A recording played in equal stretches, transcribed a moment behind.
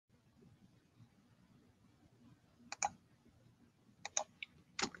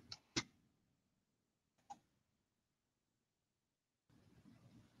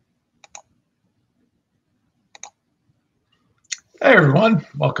Hey everyone,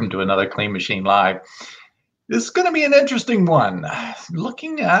 welcome to another Clean Machine Live. This is going to be an interesting one,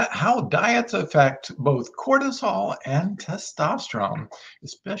 looking at how diets affect both cortisol and testosterone,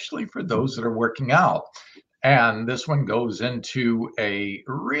 especially for those that are working out. And this one goes into a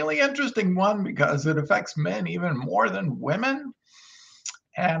really interesting one because it affects men even more than women.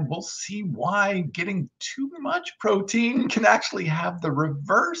 And we'll see why getting too much protein can actually have the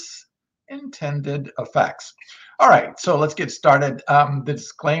reverse intended effects. All right, so let's get started. The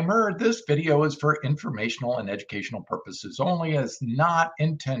disclaimer, this video is for informational and educational purposes only, is not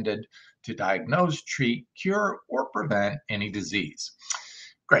intended to diagnose, treat, cure, or prevent any disease.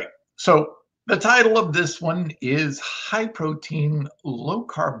 Great. So the title of this one is High Protein, Low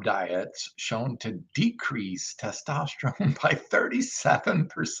Carb Diets Shown to Decrease Testosterone by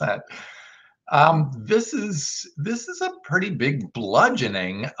 37%. This is a pretty big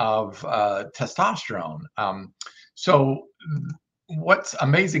bludgeoning of testosterone. So what's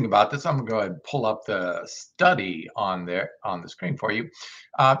amazing about this, I'm going to go ahead and pull up the study on there on the screen for you.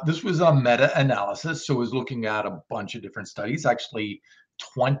 This was a meta-analysis, so it was looking at a bunch of different studies, actually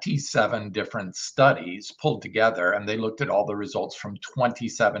 27 different studies pulled together, and they looked at all the results from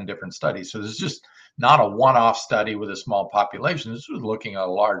 27 different studies. So this is just not a one-off study with a small population. This was looking at a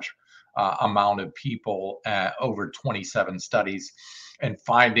large amount of people, over 27 studies, and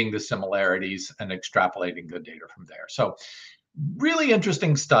finding the similarities and extrapolating the data from there. So really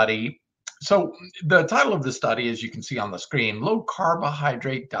interesting study. So the title of the study, as you can see on the screen, Low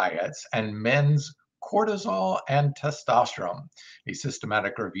Carbohydrate Diets and Men's Cortisol and Testosterone, a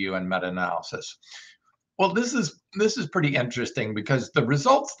systematic review and meta-analysis. Well, this is pretty interesting because the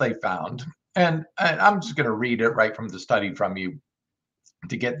results they found, and I'm just going to read it right from the study from you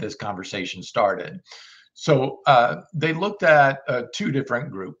to get this conversation started. So they looked at two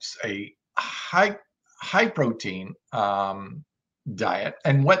different groups, a high protein diet,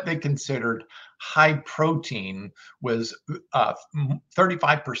 and what they considered high protein was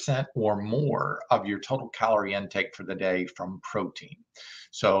 35% or more of your total calorie intake for the day from protein.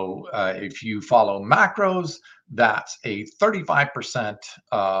 So if you follow macros, that's a 35%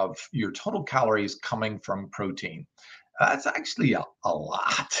 of your total calories coming from protein. That's actually a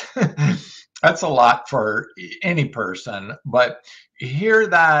lot. That's a lot for any person, but here's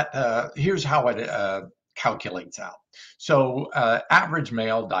how it calculates out. So average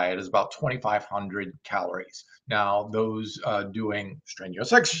male diet is about 2,500 calories. Now, those doing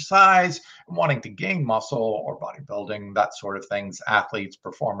strenuous exercise, wanting to gain muscle or bodybuilding, that sort of things, athletes,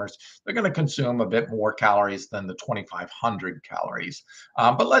 performers, they're going to consume a bit more calories than the 2,500 calories.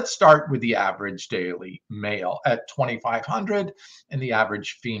 But let's start with the average daily male at 2,500 and the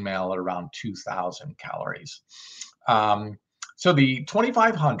average female at around 2,000 calories. So the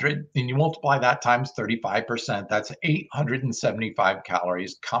 2,500, and you multiply that times 35%, that's 875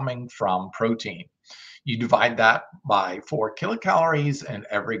 calories coming from protein. You divide that by 4 kilocalories in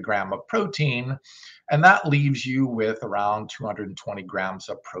every gram of protein, and that leaves you with around 220 grams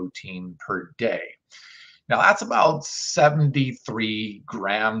of protein per day. Now, that's about 73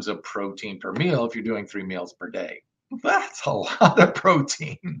 grams of protein per meal if you're doing 3 meals per day. That's a lot of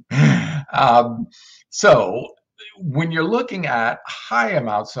protein. So when you're looking at high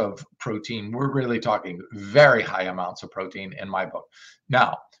amounts of protein, we're really talking very high amounts of protein in my book.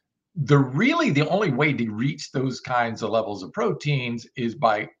 Now, the only way to reach those kinds of levels of proteins is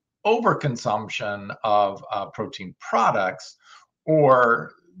by overconsumption of protein products,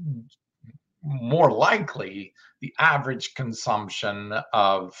 or more likely the average consumption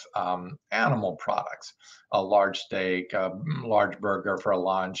of animal products, a large steak, a large burger for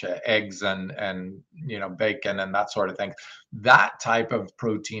lunch, eggs and bacon and that sort of thing. That type of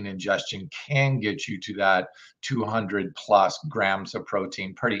protein ingestion can get you to that 200 plus grams of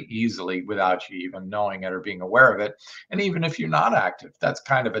protein pretty easily without you even knowing it or being aware of it. And even if you're not active, that's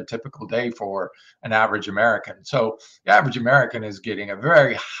kind of a typical day for an average American. So the average American is getting a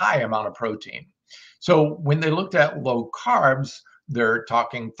very high amount of protein. So when they looked at low carbs, they're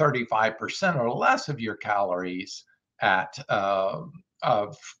talking 35% or less of your calories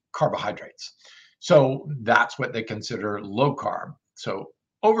of carbohydrates. So that's what they consider low carb. So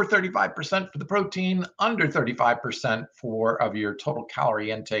over 35% for the protein, under 35% of your total calorie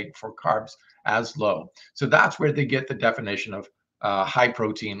intake for carbs as low. So that's where they get the definition of high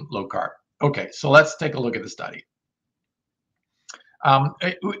protein, low carb. Okay, so let's take a look at the study.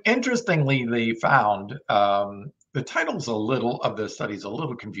 Interestingly, they found the titles of the study is a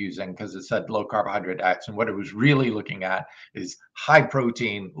little confusing because it said low carbohydrate diets, and what it was really looking at is high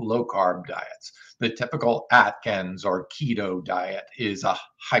protein, low carb diets. The typical Atkins or keto diet is a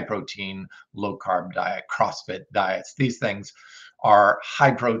high protein, low carb diet. CrossFit diets, these things are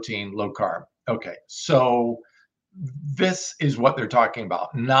high protein, low carb. Okay, so this is what they're talking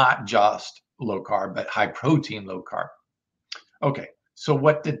about, not just low carb, but high protein, low carb. Okay, so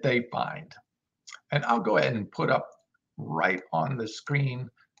what did they find? And I'll go ahead and put up right on the screen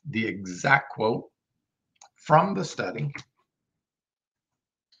the exact quote from the study.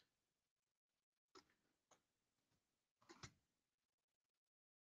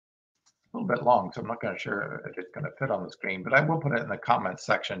 A little bit long, so I'm not going to sure if it's going to fit on the screen, but I will put it in the comments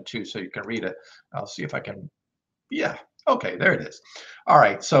section too, so you can read it. I'll see if I can. Yeah. Okay, there it is. All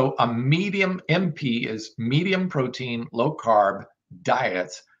right. So a medium MP is medium protein, low carb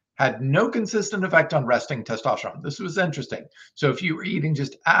diets had no consistent effect on resting testosterone. This was interesting. So if you were eating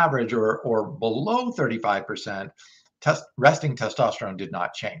just average or below 35%, resting testosterone did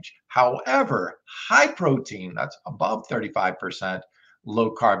not change. However, high protein, that's above 35%,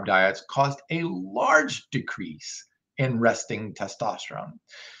 low carb diets caused a large decrease in resting testosterone.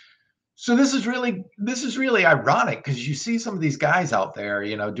 So this is really ironic because you see some of these guys out there,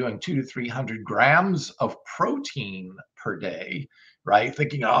 doing 200 to 300 grams of protein per day, right?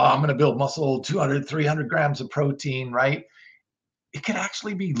 Thinking, oh, I'm going to build muscle, 200, 300 grams of protein, right? It could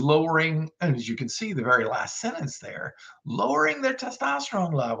actually be lowering, and as you can see, the very last sentence there, lowering their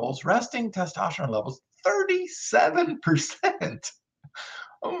testosterone levels, resting testosterone levels, 37%.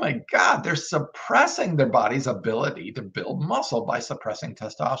 Oh my God, they're suppressing their body's ability to build muscle by suppressing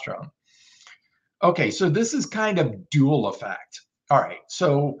testosterone. Okay, so this is kind of dual effect. All right,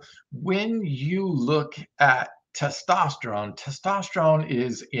 so when you look at testosterone, testosterone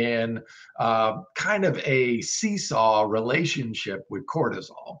is in kind of a seesaw relationship with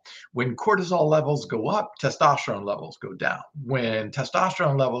cortisol. When cortisol levels go up, testosterone levels go down. When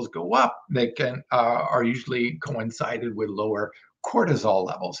testosterone levels go up, they are usually coincided with lower cortisol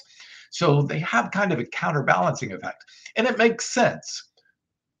levels. So they have kind of a counterbalancing effect, and it makes sense.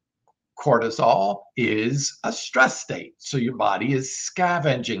 Cortisol is a stress state. So your body is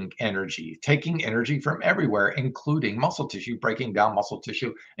scavenging energy, taking energy from everywhere, including muscle tissue, breaking down muscle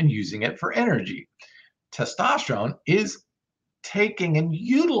tissue and using it for energy. Testosterone is taking and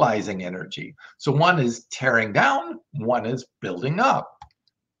utilizing energy. So one is tearing down, one is building up.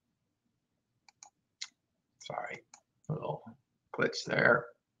 Sorry, a little glitch there.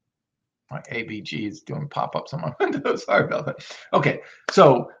 My ABG is doing pop-ups on my window. Sorry about that. Okay,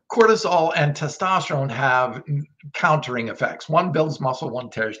 so cortisol and testosterone have countering effects. One builds muscle, one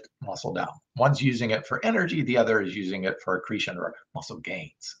tears muscle down. One's using it for energy, the other is using it for accretion or muscle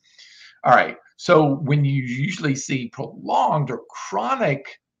gains. All right, so when you usually see prolonged or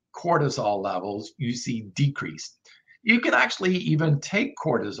chronic cortisol levels, you see decreased. You can actually even take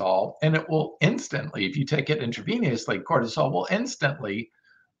cortisol and it will instantly, if you take it intravenously, cortisol will instantly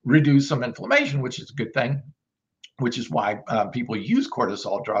reduce some inflammation, which is a good thing, which is why people use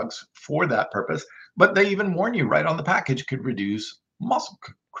cortisol drugs for that purpose. But they even warn you right on the package could reduce muscle,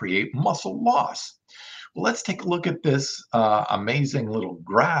 create muscle loss. Well, let's take a look at this amazing little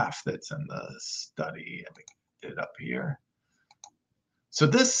graph that's in the study. Let me get it up here. So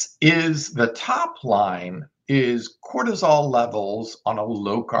this is the top line is cortisol levels on a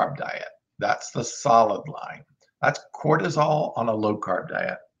low carb diet. That's the solid line. That's cortisol on a low carb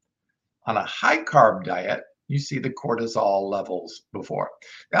diet. On a high carb diet, you see the cortisol levels before.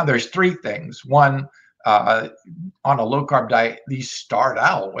 Now, there's three things. One, on a low carb diet, these start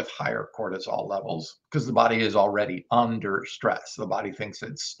out with higher cortisol levels because the body is already under stress. The body thinks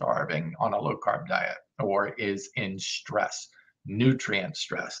it's starving on a low carb diet or is in stress, nutrient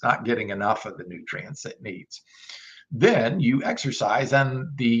stress, not getting enough of the nutrients it needs. Then you exercise and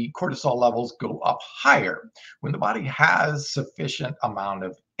the cortisol levels go up higher. When the body has sufficient amount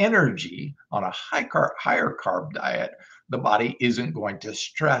of energy on a higher carb diet, the body isn't going to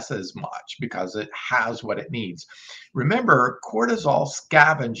stress as much because it has what it needs. Remember, cortisol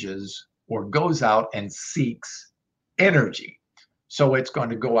scavenges or goes out and seeks energy. So it's going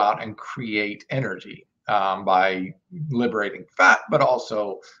to go out and create energy by liberating fat, but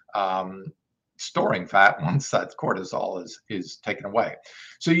also storing fat once that cortisol is taken away.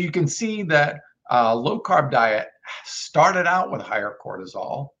 So you can see that low carb diet started out with higher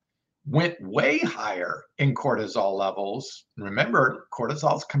cortisol, went way higher in cortisol levels. Remember,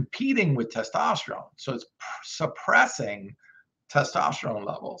 cortisol is competing with testosterone, so it's suppressing testosterone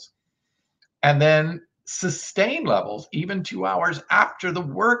levels. And then sustained levels, even 2 hours after the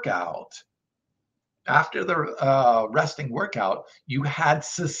workout, after the resting workout, you had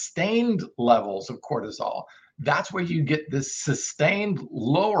sustained levels of cortisol. That's where you get this sustained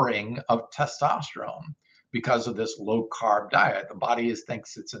lowering of testosterone because of this low carb diet. The body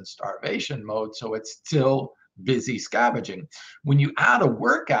thinks it's in starvation mode, so it's still busy scavenging. When you add a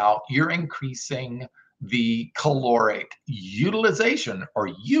workout, you're increasing the caloric utilization or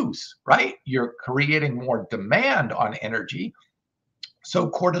use, right? You're creating more demand on energy.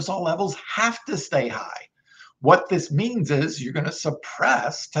 So cortisol levels have to stay high. What this means is you're going to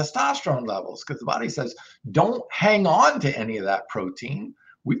suppress testosterone levels because the body says, don't hang on to any of that protein.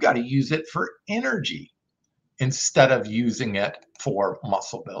 We've got to use it for energy instead of using it for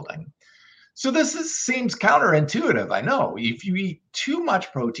muscle building. So seems counterintuitive. I know if you eat too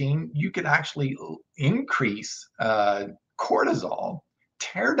much protein, you can actually increase cortisol,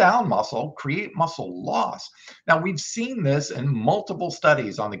 tear down muscle, create muscle loss. Now, we've seen this in multiple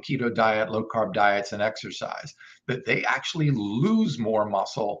studies on the keto diet, low carb diets, and exercise, that they actually lose more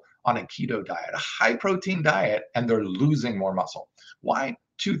muscle on a keto diet, a high protein diet, and they're losing more muscle. Why?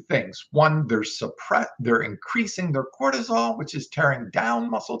 Two things. One, they're increasing their cortisol, which is tearing down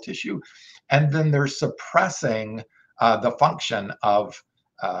muscle tissue, and then they're suppressing the function of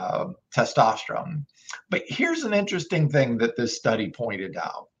testosterone. But here's an interesting thing that this study pointed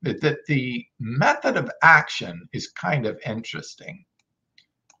out, that the method of action is kind of interesting.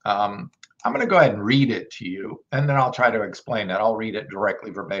 I'm going to go ahead and read it to you, and then I'll try to explain it. I'll read it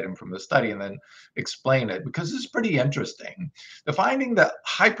directly verbatim from the study and then explain it because it's pretty interesting. The finding that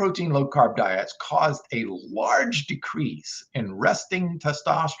high protein, low carb diets caused a large decrease in resting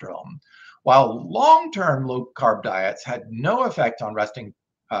testosterone, while long-term low carb diets had no effect on resting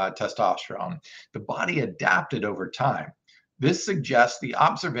testosterone. The body adapted over time. This suggests the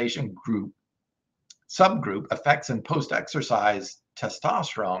observation subgroup effects in post-exercise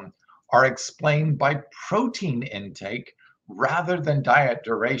testosterone are explained by protein intake rather than diet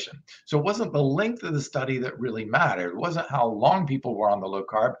duration. So it wasn't the length of the study that really mattered. It wasn't how long people were on the low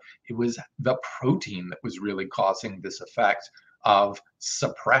carb. It was the protein that was really causing this effect of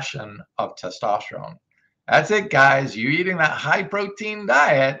suppression of testosterone. That's it, guys. You're eating that high protein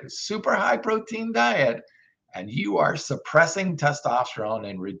diet, super high protein diet, and you are suppressing testosterone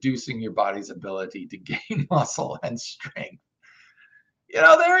and reducing your body's ability to gain muscle and strength.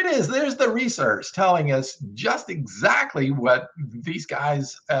 There it is. There's the research telling us just exactly what these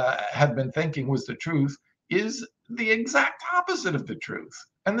guys have been thinking was the truth is the exact opposite of the truth.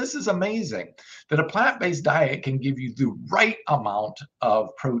 And this is amazing that a plant-based diet can give you the right amount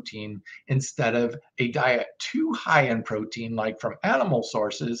of protein instead of a diet too high in protein, like from animal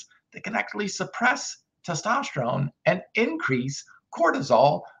sources, that can actually suppress testosterone and increase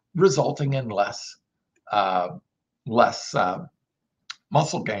cortisol, resulting in less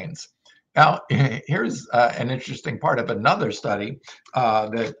muscle gains. Now, here's an interesting part of another study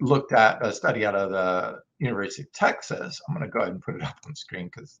that looked at a study out of the University of Texas. I'm going to go ahead and put it up on the screen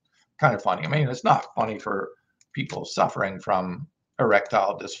because it's kind of funny. I mean, it's not funny for people suffering from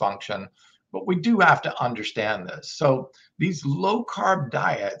erectile dysfunction, but we do have to understand this. So these low carb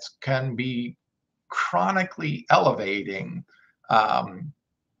diets can be chronically elevating cortisol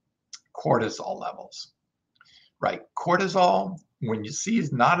levels, right? Cortisol, when you see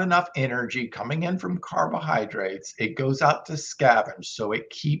is not enough energy coming in from carbohydrates, it goes out to scavenge. So it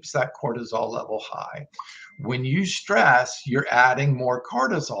keeps that cortisol level high. When you stress, you're adding more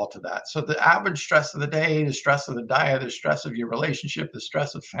cortisol to that. So the average stress of the day, the stress of the diet, the stress of your relationship, the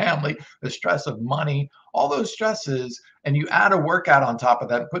stress of family, the stress of money, all those stresses, and you add a workout on top of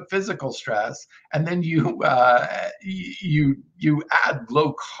that, put physical stress, and then you add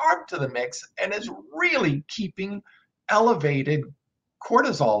low carb to the mix, and it's really keeping elevated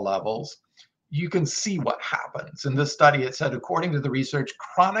cortisol levels. You can see what happens. In this study, it said, according to the research,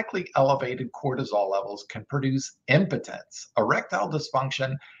 chronically elevated cortisol levels can produce impotence, erectile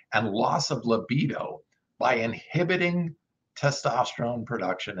dysfunction, and loss of libido by inhibiting testosterone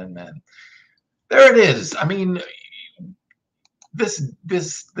production in men. There it is. I mean, this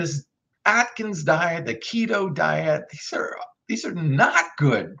Atkins diet, the keto diet, these are not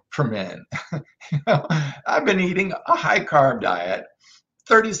good for men. I've been eating a high carb diet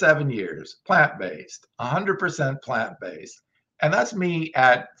 37 years, plant-based, 100% plant-based. And that's me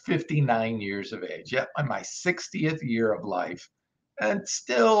at 59 years of age, yet in my 60th year of life, and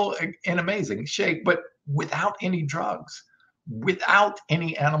still in amazing shape, but without any drugs, without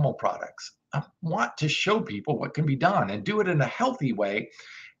any animal products. I want to show people what can be done and do it in a healthy way.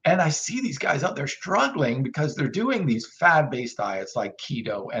 And I see these guys out there struggling because they're doing these fad-based diets like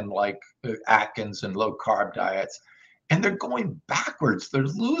keto and like Atkins and low carb diets. And they're going backwards. They're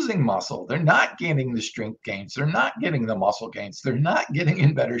losing muscle. They're not getting the strength gains. They're not getting the muscle gains. They're not getting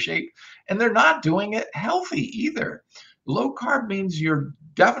in better shape. And they're not doing it healthy either. Low carb means you're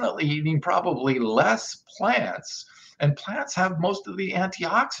definitely eating probably less plants And plants have most of the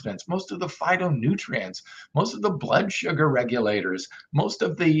antioxidants, most of the phytonutrients, most of the blood sugar regulators, most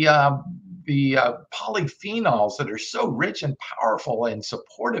of the polyphenols that are so rich and powerful and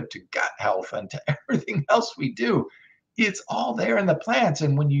supportive to gut health and to everything else we do. It's all there in the plants.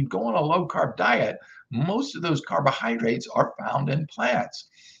 And when you go on a low carb diet, most of those carbohydrates are found in plants.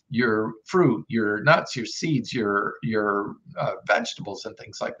 Your fruit, your nuts, your seeds, your vegetables and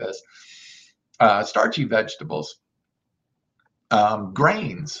things like this, starchy vegetables,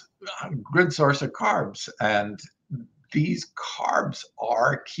 grains, good source of carbs. And these carbs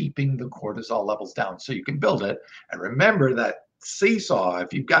are keeping the cortisol levels down so you can build it. And remember that seesaw,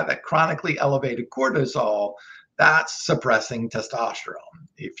 if you've got that chronically elevated cortisol, that's suppressing testosterone.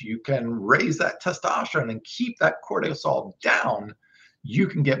 If you can raise that testosterone and keep that cortisol down, you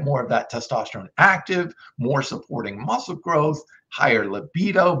can get more of that testosterone active, more supporting muscle growth, higher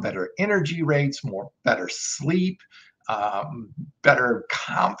libido, better energy rates, better sleep, better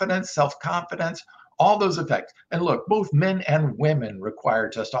confidence, self-confidence, all those effects. And look, both men and women require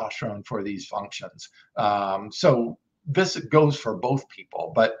testosterone for these functions. So this goes for both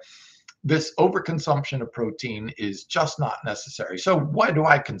people, but this overconsumption of protein is just not necessary. So why do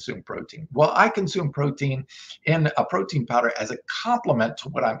I consume protein? Well, I consume protein in a protein powder as a complement to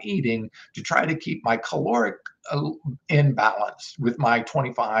what I'm eating to try to keep my caloric in balance with my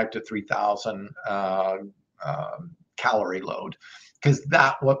 25 to 3,000 calorie load, because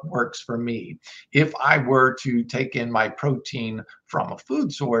that's what works for me. If I were to take in my protein from a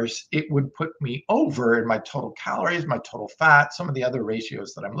food source, it would put me over in my total calories, my total fat, some of the other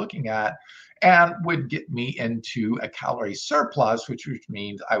ratios that I'm looking at, and would get me into a calorie surplus, which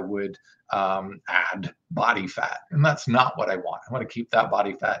means I would add body fat. And that's not what I want. I want to keep that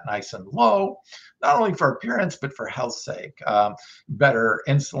body fat nice and low, not only for appearance, but for health's sake. Better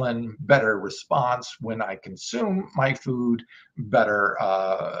insulin, better response when I consume my food, better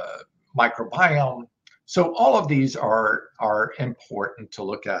microbiome. So all of these are important to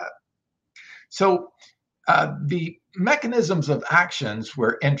look at. So the mechanisms of actions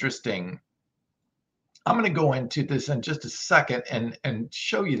were interesting. I'm going to go into this in just a second and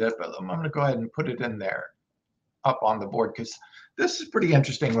show you that, but I'm going to go ahead and put it in there up on the board, because this is pretty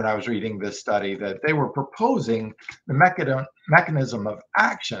interesting. When I was reading this study, that they were proposing the mechanism of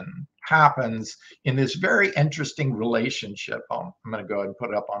action happens in this very interesting relationship. I'm going to go ahead and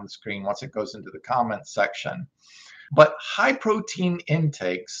put it up on the screen once it goes into the comments section. But high protein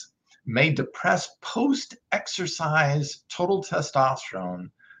intakes may depress post-exercise total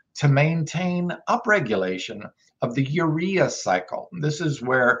testosterone to maintain upregulation of the urea cycle. This is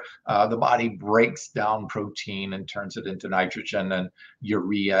where the body breaks down protein and turns it into nitrogen and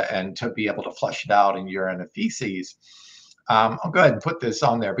urea, and to be able to flush it out in urine and feces. I'll go ahead and put this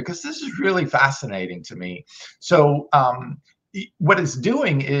on there because this is really fascinating to me. So what it's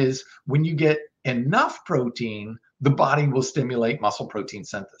doing is, when you get enough protein, the body will stimulate muscle protein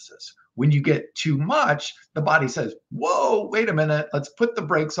synthesis. When you get too much, the body says, whoa, wait a minute, let's put the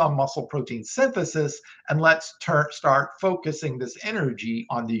brakes on muscle protein synthesis, and let's start focusing this energy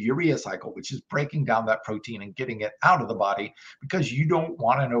on the urea cycle, which is breaking down that protein and getting it out of the body, because you don't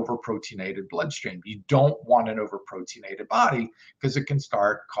want an overproteinated bloodstream. You don't want an overproteinated body, because it can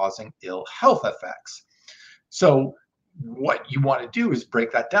start causing ill health effects. So what you want to do is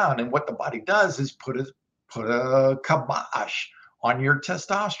break that down. And what the body does is put a kibosh on your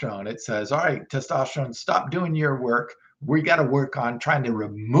testosterone. It says, all right, testosterone, stop doing your work. We got to work on trying to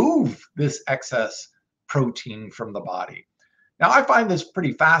remove this excess protein from the body. Now, I find this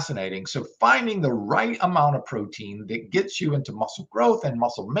pretty fascinating. So finding the right amount of protein that gets you into muscle growth and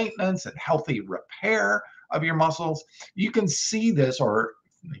muscle maintenance and healthy repair of your muscles, you can see this, or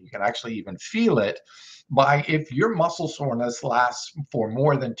you can actually even feel it, by if your muscle soreness lasts for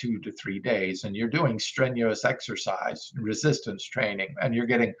more than 2 to 3 days, and you're doing strenuous exercise, resistance training, and you're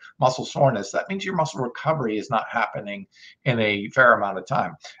getting muscle soreness, that means your muscle recovery is not happening in a fair amount of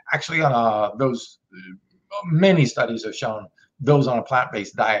time. Actually, on those, many studies have shown those on a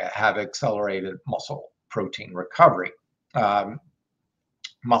plant-based diet have accelerated muscle protein recovery.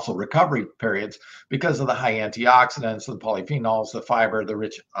 Muscle recovery periods, because of the high antioxidants, the polyphenols, the fiber, the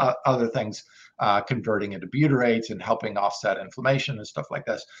rich other things converting into butyrates and helping offset inflammation and stuff like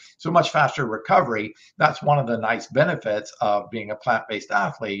this. So much faster recovery. That's one of the nice benefits of being a plant-based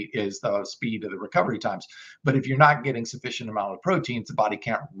athlete, is the speed of the recovery times. But if you're not getting sufficient amount of proteins, the body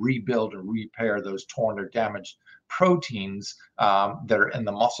can't rebuild and repair those torn or damaged proteins that are in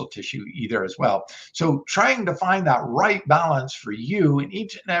the muscle tissue either as well. So trying to find that right balance for you in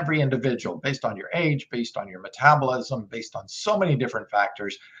each and every individual based on your age, based on your metabolism, based on so many different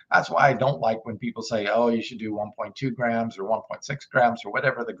factors. That's why I don't like when people say, oh, you should do 1.2 grams or 1.6 grams or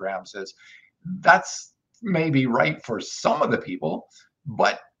whatever the grams is. That's maybe right for some of the people,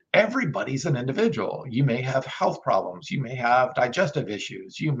 but everybody's an individual. You may have health problems. You may have digestive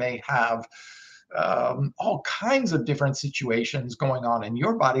issues. You may have all kinds of different situations going on in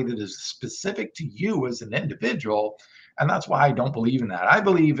your body that is specific to you as an individual. And that's why I don't believe in that. I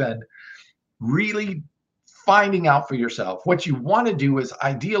believe in really finding out for yourself. What you want to do is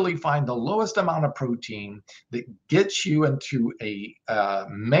ideally find the lowest amount of protein that gets you into a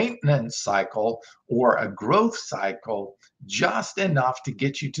maintenance cycle or a growth cycle, just enough to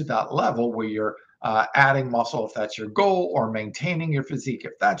get you to that level where you're adding muscle if that's your goal, or maintaining your physique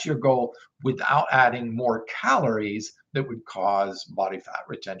if that's your goal, without adding more calories that would cause body fat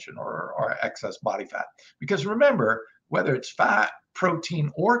retention or excess body fat. Because remember, whether it's fat,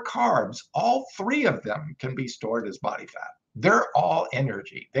 protein, or carbs, all three of them can be stored as body fat. They're all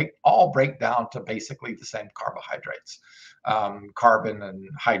energy. They all break down to basically the same carbohydrates, carbon and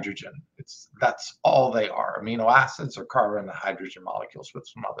hydrogen. That's all they are. Amino acids are carbon and hydrogen molecules with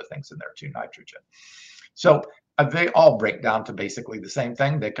some other things in there too, nitrogen. So they all break down to basically the same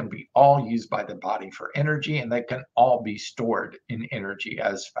thing. They can be all used by the body for energy, and they can all be stored in energy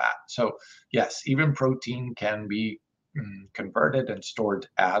as fat. So yes, even protein can be converted and stored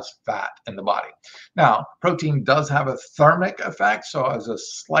as fat in the body. Now, protein does have a thermic effect, so as a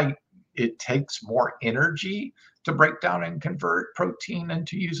slight, it takes more energy to break down and convert protein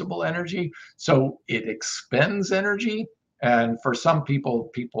into usable energy. So it expends energy. And for some people,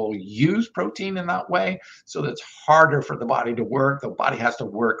 people use protein in that way. So that's harder for the body to work. The body has to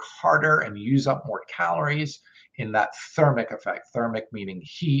work harder and use up more calories in that thermic effect. Thermic meaning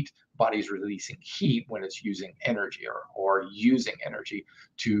heat. Body's releasing heat when it's using energy or using energy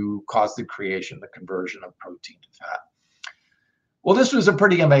to cause the creation, the conversion of protein to fat. Well, this was a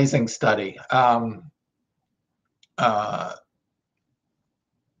pretty amazing study. Raymond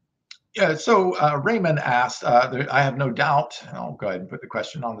asked, I have no doubt, I'll go ahead and put the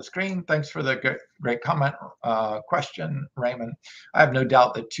question on the screen. Thanks for the great comment, question, Raymond. I have no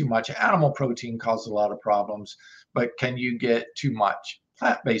doubt that too much animal protein causes a lot of problems, but can you get too much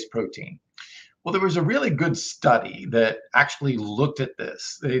plant-based protein? Well, there was a really good study that actually looked at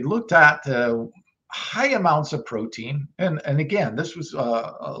this. They looked at high amounts of protein. And again, this was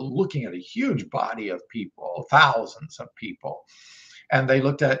looking at a huge body of people, thousands of people. And they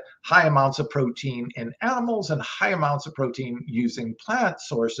looked at high amounts of protein in animals and high amounts of protein using plant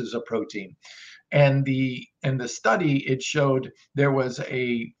sources of protein. And in the study, it showed there was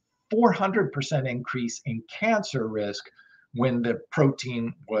a 400% increase in cancer risk when the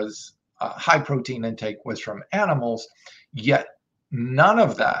protein was high protein intake was from animals, yet none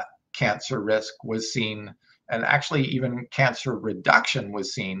of that cancer risk was seen, and actually even cancer reduction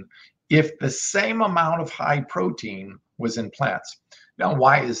was seen if the same amount of high protein was in plants. Now,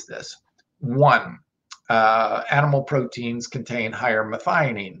 why is this? One, animal proteins contain higher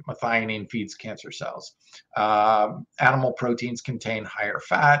methionine. Methionine feeds cancer cells. Animal proteins contain higher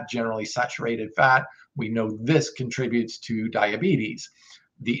fat, generally saturated fat. We know this contributes to diabetes.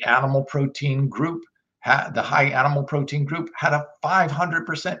 The animal protein group, the high animal protein group had a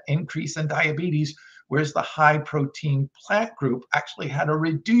 500% increase in diabetes, whereas the high protein plant group actually had a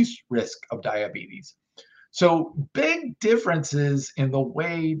reduced risk of diabetes. So big differences in the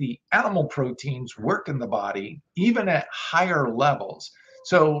way the animal proteins work in the body, even at higher levels.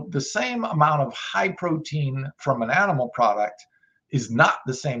 So the same amount of high protein from an animal product is not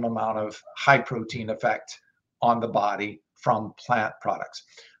the same amount of high protein effect on the body from plant products.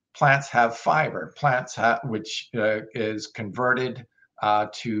 Plants have fiber, which is converted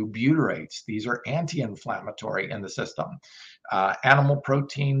to butyrates. These are anti-inflammatory in the system. Animal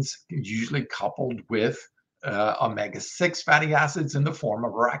proteins usually coupled with omega-6 fatty acids in the form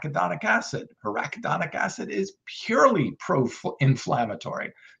of arachidonic acid. Arachidonic acid is purely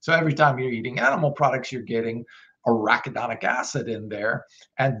pro-inflammatory. So every time you're eating animal products, you're getting arachidonic acid in there,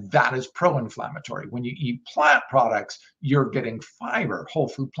 and that is pro-inflammatory. When you eat plant products, you're getting fiber. Whole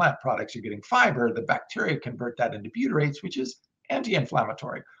food plant products, you're getting fiber. The bacteria convert that into butyrates, which is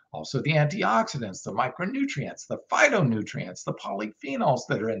anti-inflammatory. Also the antioxidants, the micronutrients, the phytonutrients, the polyphenols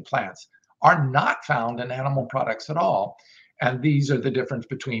that are in plants are not found in animal products at all. And these are the difference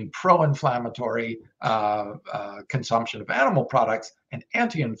between pro-inflammatory consumption of animal products and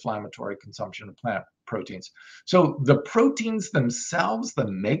anti-inflammatory consumption of plant proteins. So the proteins themselves,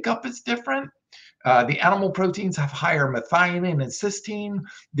 the makeup is different. The animal proteins have higher methionine and cysteine.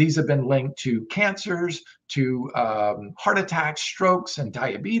 These have been linked to cancers, to heart attacks, strokes, and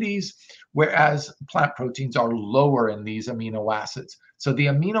diabetes, whereas plant proteins are lower in these amino acids. So the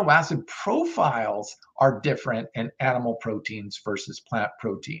amino acid profiles are different in animal proteins versus plant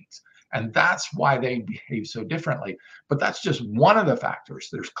proteins. And that's why they behave so differently. But that's just one of the factors.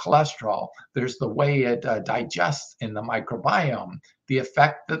 There's cholesterol, there's the way it digests in the microbiome, the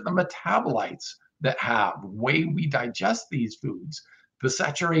effect that the metabolites that have, the way we digest these foods, the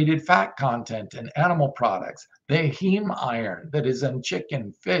saturated fat content in animal products, the heme iron that is in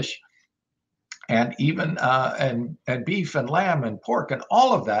chicken, fish, and even and beef and lamb and pork, and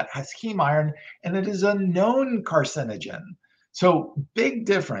all of that has heme iron, and it is a known carcinogen. So big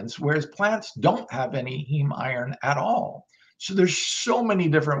difference, whereas plants don't have any heme iron at all. So there's so many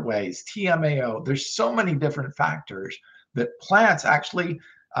different ways, TMAO, there's so many different factors that plants actually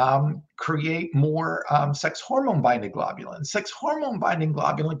create more sex hormone binding globulin. Sex hormone binding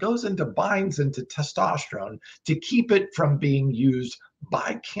globulin binds into testosterone to keep it from being used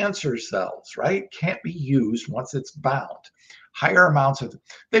by cancer cells, right? Can't be used once it's bound. Higher amounts of,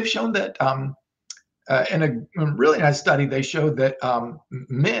 they've shown that in a really nice study, they showed that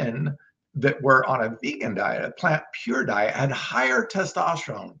men that were on a vegan diet, a plant pure diet, had higher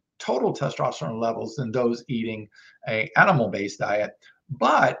testosterone, total testosterone levels than those eating a animal-based diet,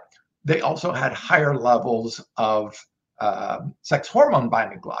 but they also had higher levels of sex hormone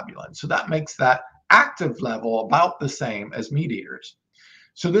binding globulin. So that makes that active level about the same as meat eaters.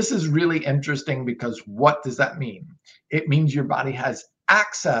 So this is really interesting because what does that mean? It means your body has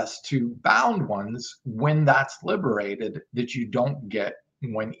access to bound ones when that's liberated that you don't get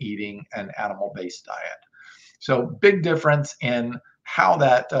when eating an animal-based diet. So big difference in how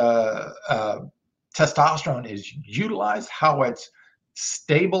that testosterone is utilized, how it's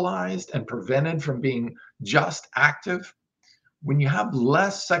stabilized and prevented from being just active. When you have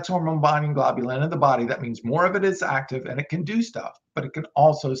less sex hormone binding globulin in the body, that means more of it is active and it can do stuff, but it can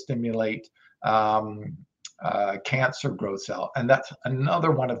also stimulate cancer growth cell. And that's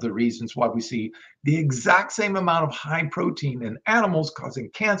another one of the reasons why we see the exact same amount of high protein in animals causing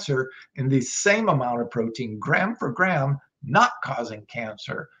cancer and the same amount of protein gram for gram not causing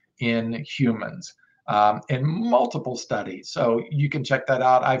cancer in humans. In multiple studies. So you can check that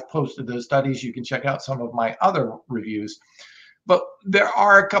out. I've posted those studies. You can check out some of my other reviews. But there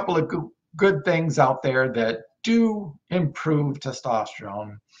are a couple of good things out there that do improve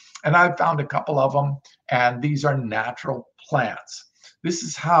testosterone. And I've found a couple of them, and these are natural plants. This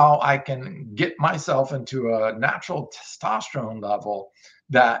is how I can get myself into a natural testosterone level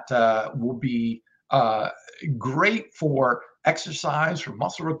that will be great for exercise, for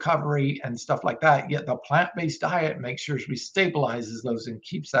muscle recovery, and stuff like that. Yet the plant-based diet makes sure we stabilizes those and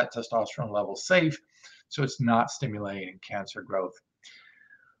keeps that testosterone level safe, so it's not stimulating cancer growth.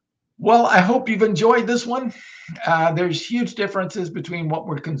 Well, I hope you've enjoyed this one. There's huge differences between what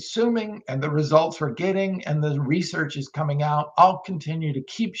we're consuming and the results we're getting, and the research is coming out. I'll continue to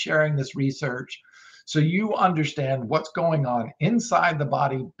keep sharing this research so you understand what's going on inside the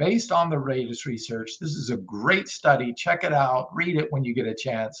body based on the latest research. This is a great study. Check it out. Read it when you get a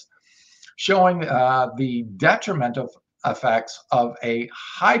chance, showing the detrimental effects of a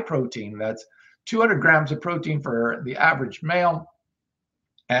high protein, that's 200 grams of protein for the average male,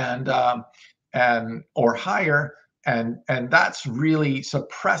 and or higher, and that's really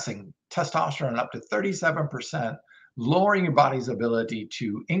suppressing testosterone up to 37%, lowering your body's ability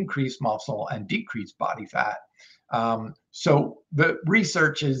to increase muscle and decrease body fat. So the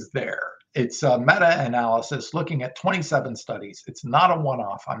research is there. It's a meta-analysis looking at 27 studies. It's not a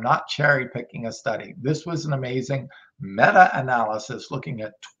one-off. I'm not cherry picking a study. This was an amazing meta-analysis looking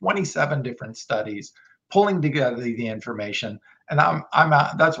at 27 different studies, pulling together the information. And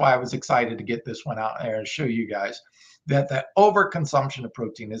that's why I was excited to get this one out there and show you guys that overconsumption of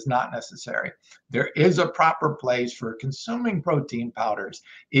protein is not necessary. There is a proper place for consuming protein powders.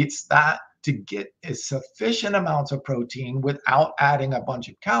 It's that to get sufficient amounts of protein without adding a bunch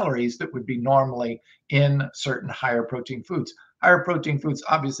of calories that would be normally in certain higher protein foods. Higher protein foods,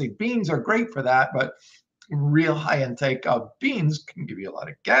 obviously beans are great for that, but real high intake of beans can give you a lot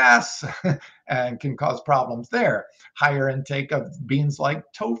of gas and can cause problems there. Higher intake of beans like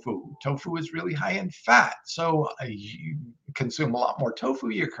tofu. Tofu is really high in fat. So you consume a lot more tofu,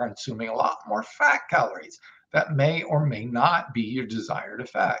 you're consuming a lot more fat calories. That may or may not be your desired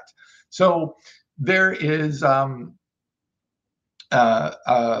effect. So there is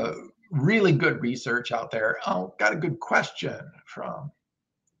really good research out there. Oh, got a good question from,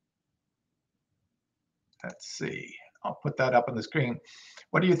 let's see. I'll put that up on the screen.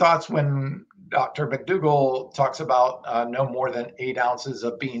 What are your thoughts when Dr. McDougall talks about no more than 8 ounces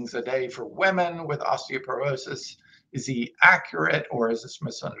of beans a day for women with osteoporosis? Is he accurate, or is this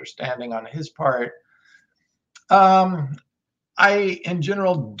misunderstanding on his part? I, in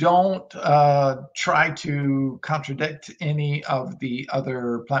general, don't try to contradict any of the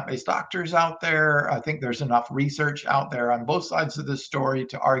other plant-based doctors out there. I think there's enough research out there on both sides of the story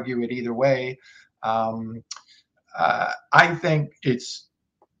to argue it either way. I think it's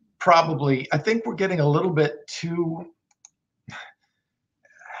probably, I think we're getting a little bit too,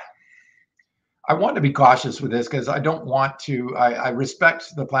 I want to be cautious with this because I don't want to, I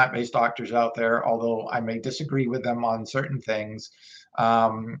respect the plant-based doctors out there, although I may disagree with them on certain things.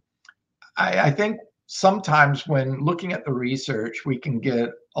 I think sometimes when looking at the research, we can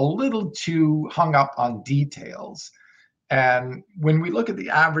get a little too hung up on details. And when we look at the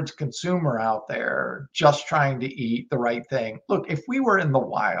average consumer out there just trying to eat the right thing, look, if we were in the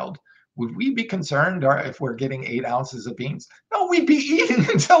wild, would we be concerned or if we're getting 8 ounces of beans? No, we'd be eating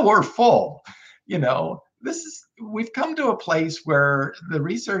until we're full. You know, we've come to a place where the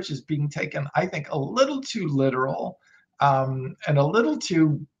research is being taken, I think, a little too literal, and a little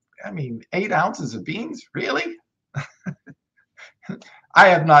too, I mean, 8 ounces of beans, really? I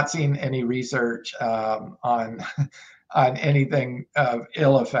have not seen any research on anything of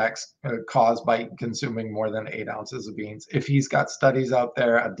ill effects caused by consuming more than 8 ounces of beans. If he's got studies out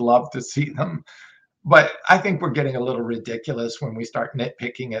there, I'd love to see them. But I think we're getting a little ridiculous when we start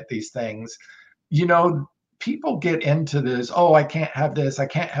nitpicking at these things. You know, people get into this, oh, I can't have this, I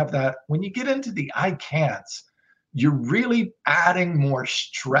can't have that. When you get into the I can'ts, you're really adding more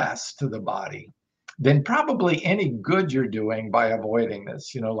stress to the body than probably any good you're doing by avoiding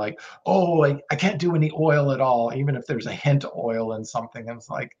this. You know, like, oh, I can't do any oil at all, even if there's a hint of oil in something. And it's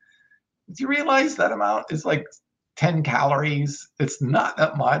like, do you realize that amount is like 10 calories? It's not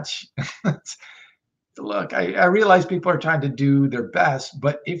that much. Look, I realize people are trying to do their best,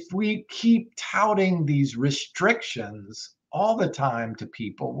 but if we keep touting these restrictions all the time to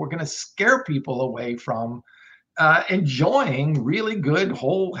people, we're going to scare people away from enjoying really good,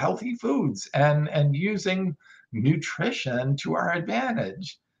 whole, healthy foods and using nutrition to our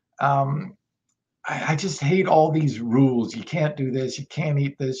advantage. I just hate all these rules. You can't do this. You can't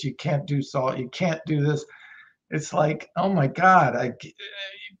eat this. You can't do salt. You can't do this. It's like, oh my God,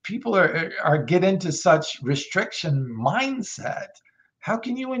 people are get into such restriction mindset. How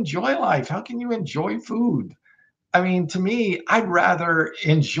can you enjoy life? How can you enjoy food? I mean, to me, I'd rather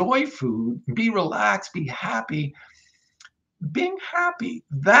enjoy food, be relaxed, be happy. Being happy,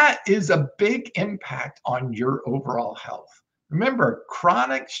 that is a big impact on your overall health. Remember,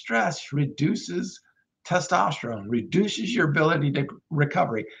 chronic stress reduces testosterone, reduces your ability to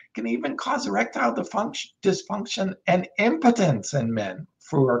recovery, can even cause erectile dysfunction and impotence in men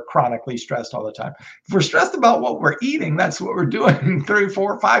who are chronically stressed all the time. If we're stressed about what we're eating, that's what we're doing 3,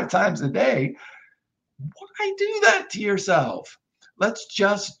 4, 5 times a day. Why do that to yourself? Let's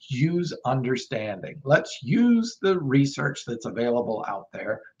just use understanding. Let's use the research that's available out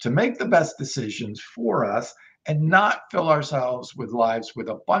there to make the best decisions for us and not fill ourselves with lives with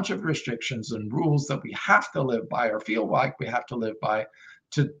a bunch of restrictions and rules that we have to live by or feel like we have to live by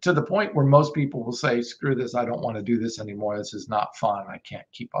to the point where most people will say, screw this, I don't want to do this anymore. This is not fun. I can't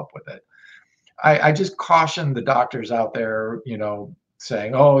keep up with it. I just caution the doctors out there, you know,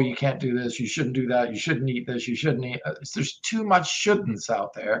 saying, oh, you can't do this, you shouldn't do that, you shouldn't eat this, you shouldn't eat. There's too much shouldn'ts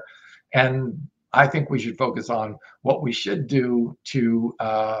out there. And I think we should focus on what we should do to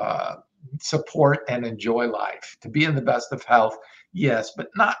support and enjoy life, to be in the best of health, yes, but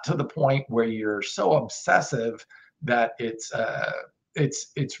not to the point where you're so obsessive that it's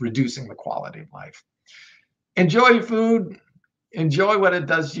reducing the quality of life. Enjoy food. Enjoy what it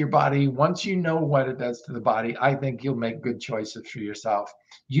does to your body. Once you know what it does to the body, I think you'll make good choices for yourself.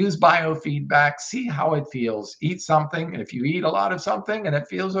 Use biofeedback, see how it feels. Eat something. If you eat a lot of something and it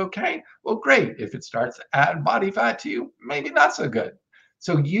feels okay, well, great. If it starts to add body fat to you, maybe not so good.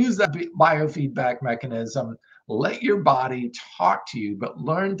 So use that biofeedback mechanism. Let your body talk to you, but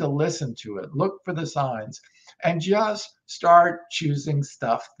learn to listen to it. Look for the signs and just start choosing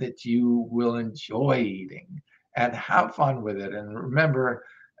stuff that you will enjoy eating. And have fun with it. And remember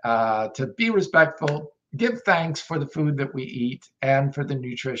to be respectful, give thanks for the food that we eat and for the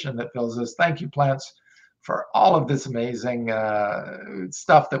nutrition that fills us. Thank you, plants, for all of this amazing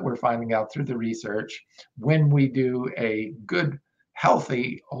stuff that we're finding out through the research when we do a good,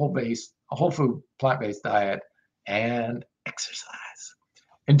 healthy, whole food, plant-based diet and exercise.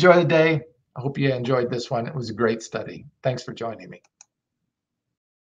 Enjoy the day. I hope you enjoyed this one. It was a great study. Thanks for joining me.